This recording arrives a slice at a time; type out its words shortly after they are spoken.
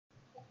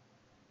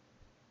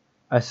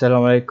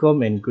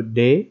Assalamualaikum and good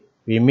day.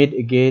 We meet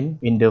again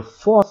in the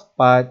fourth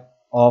part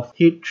of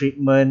heat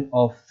treatment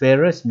of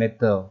ferrous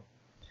metal.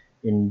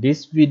 In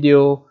this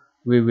video,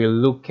 we will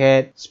look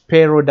at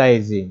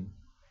spheroidizing.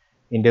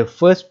 In the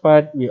first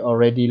part, we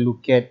already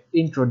look at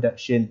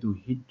introduction to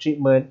heat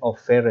treatment of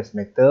ferrous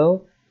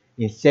metal.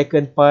 In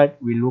second part,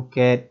 we look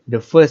at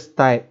the first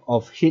type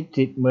of heat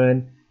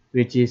treatment,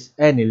 which is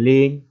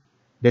annealing.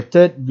 The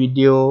third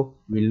video,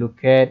 we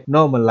look at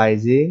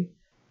normalizing.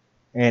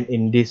 And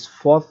in this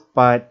fourth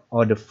part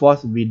or the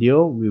fourth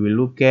video, we will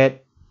look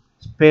at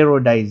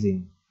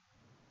spheroidizing.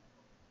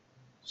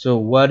 So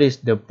what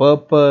is the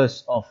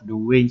purpose of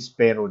doing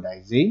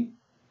spheroidizing?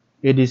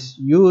 It is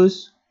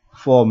used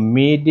for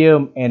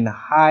medium and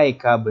high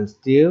carbon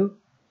steel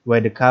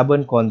where the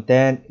carbon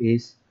content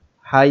is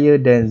higher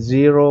than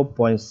 0.6%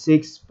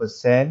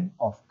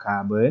 of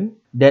carbon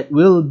that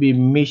will be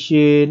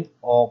machined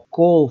or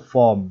cold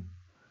formed.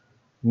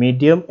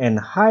 Medium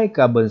and high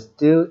carbon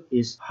steel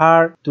is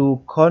hard to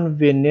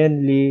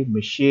conveniently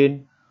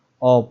machine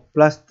or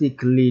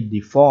plastically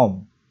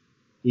deform,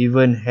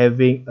 even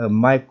having a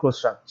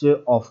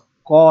microstructure of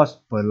coarse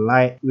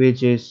perlite,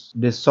 which is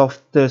the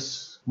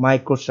softest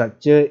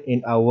microstructure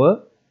in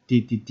our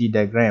TTT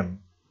diagram.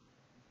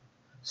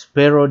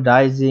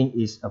 Spheroidizing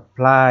is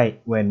applied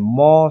when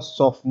more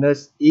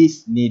softness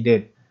is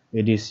needed.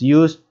 It is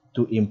used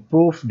to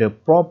improve the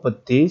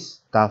properties,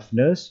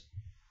 toughness,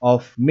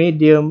 of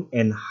medium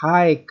and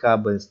high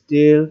carbon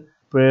steel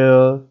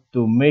prior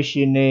to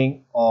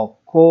machining or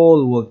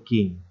cold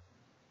working.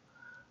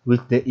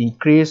 With the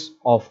increase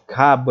of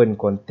carbon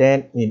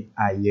content in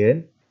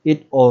iron,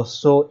 it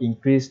also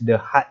increases the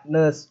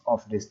hardness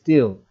of the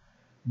steel,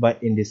 but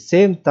in the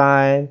same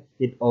time,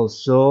 it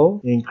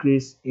also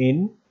increases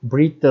in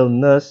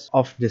brittleness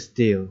of the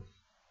steel.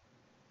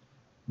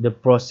 The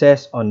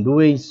process on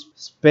doing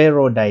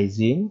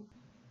spheroidizing,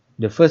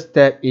 the first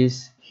step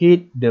is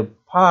heat the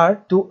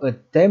part to a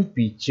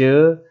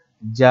temperature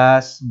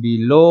just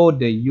below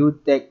the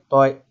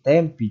eutectoid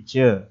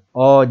temperature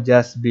or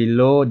just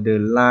below the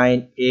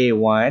line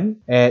A1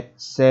 at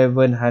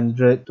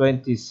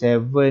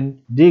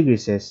 727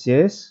 degrees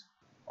Celsius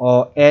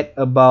or at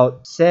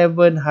about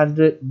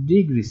 700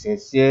 degrees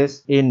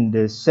Celsius in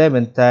the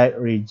cementite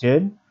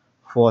region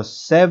for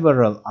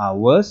several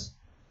hours,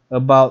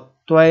 about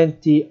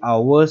 20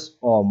 hours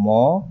or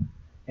more,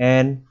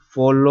 and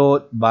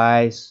followed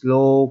by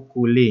slow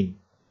cooling.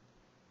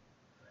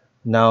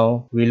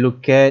 Now we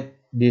look at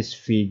this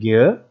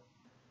figure.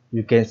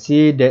 You can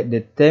see that the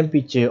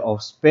temperature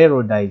of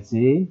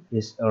spheroidizing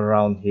is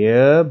around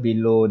here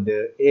below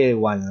the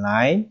A1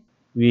 line.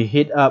 We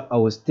heat up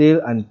our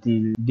steel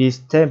until this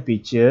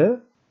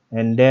temperature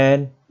and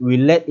then we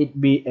let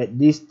it be at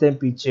this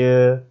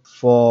temperature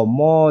for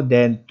more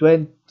than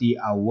 20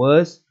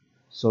 hours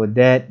so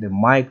that the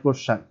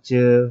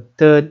microstructure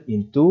turn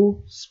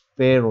into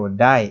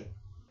spheroidite.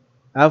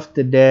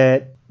 After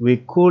that, we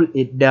cool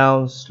it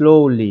down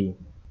slowly.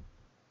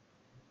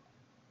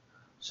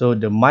 So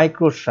the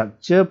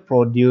microstructure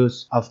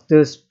produced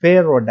after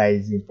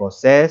spheroidizing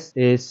process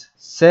is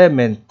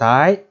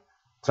cementite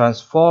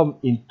transformed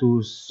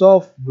into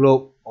soft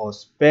globe or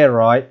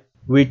spheroid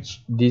which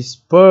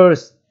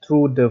disperse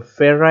through the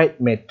ferrite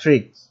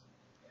matrix.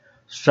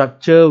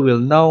 Structure will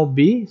now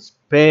be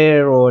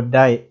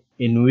spheroidite,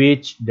 in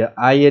which the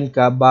iron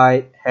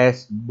carbide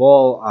has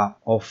balled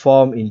up or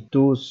formed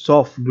into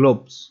soft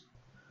globes.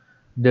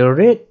 The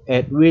rate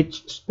at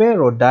which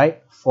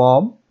spheroidite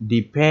form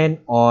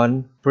depends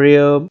on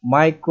prior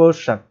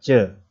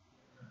microstructure.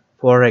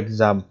 For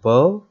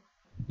example,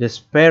 the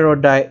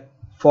spheroidite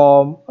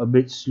form a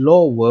bit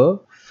slower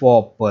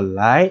for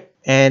perlite,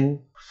 and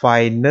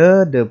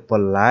finer the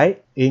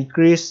perlite,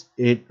 increase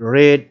its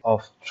rate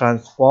of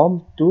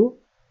transform to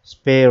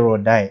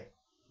spheroidite.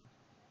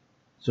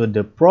 So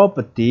the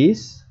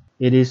properties,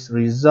 it is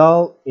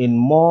result in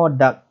more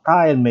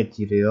ductile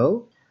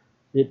material.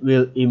 It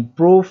will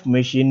improve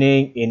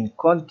machining in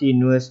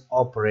continuous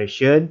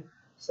operation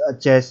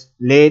such as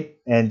lathe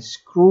and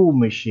screw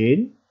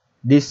machine.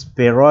 This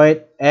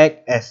spheroid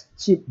acts as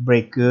chip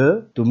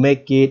breaker to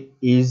make it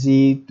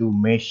easy to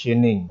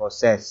machining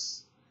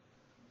process.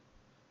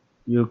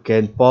 You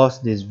can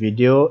pause this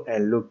video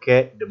and look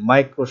at the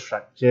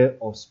microstructure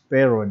of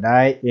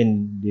spheroidite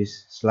in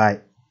this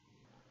slide.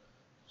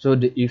 So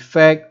the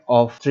effect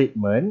of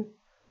treatment,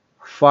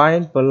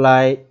 fine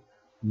perlite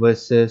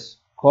versus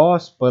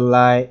coarse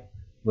perlite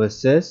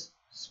versus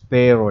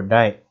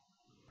spheroidite.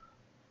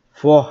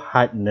 For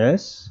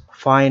hardness,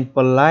 fine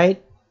perlite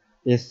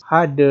is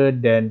harder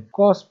than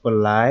coarse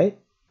perlite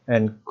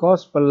and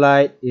coarse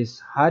perlite is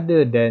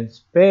harder than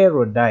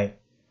spheroidite.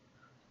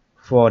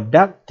 For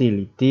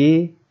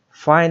ductility,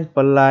 fine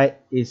perlite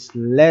is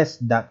less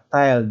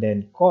ductile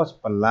than coarse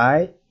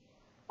perlite.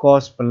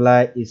 Coarse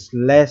perlite is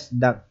less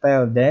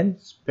ductile than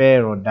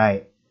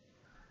spheroidite.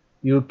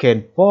 You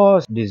can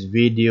pause this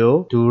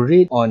video to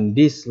read on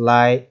this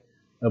slide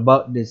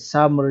about the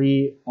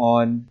summary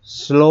on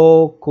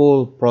slow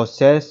cool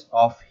process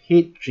of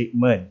heat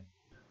treatment.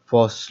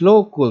 For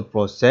slow cool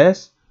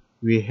process,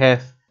 we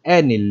have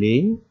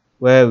annealing,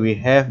 where we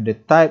have the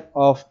type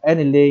of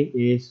annealing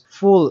is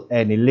full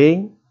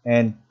annealing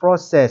and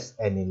process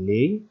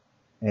annealing.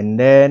 And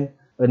then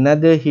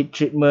another heat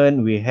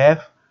treatment we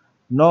have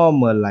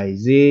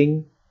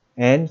normalizing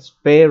and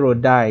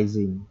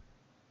spheroidizing.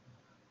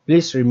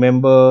 Please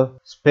remember,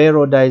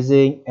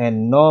 spheroidizing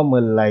and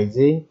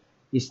normalizing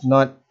is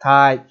not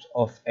types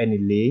of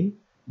annealing,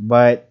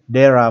 but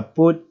they are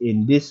put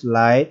in this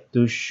slide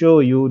to show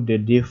you the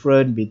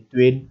difference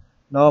between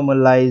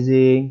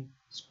normalizing,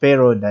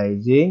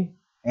 spheroidizing,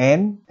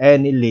 and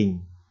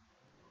annealing.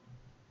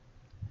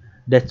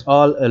 That's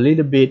all a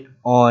little bit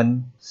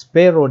on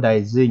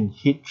spheroidizing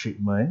heat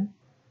treatment.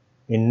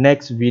 In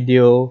next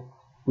video,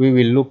 we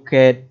will look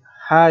at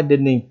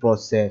hardening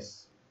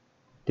process.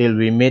 Till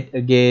we meet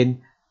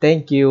again,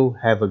 thank you,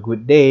 have a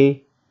good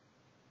day.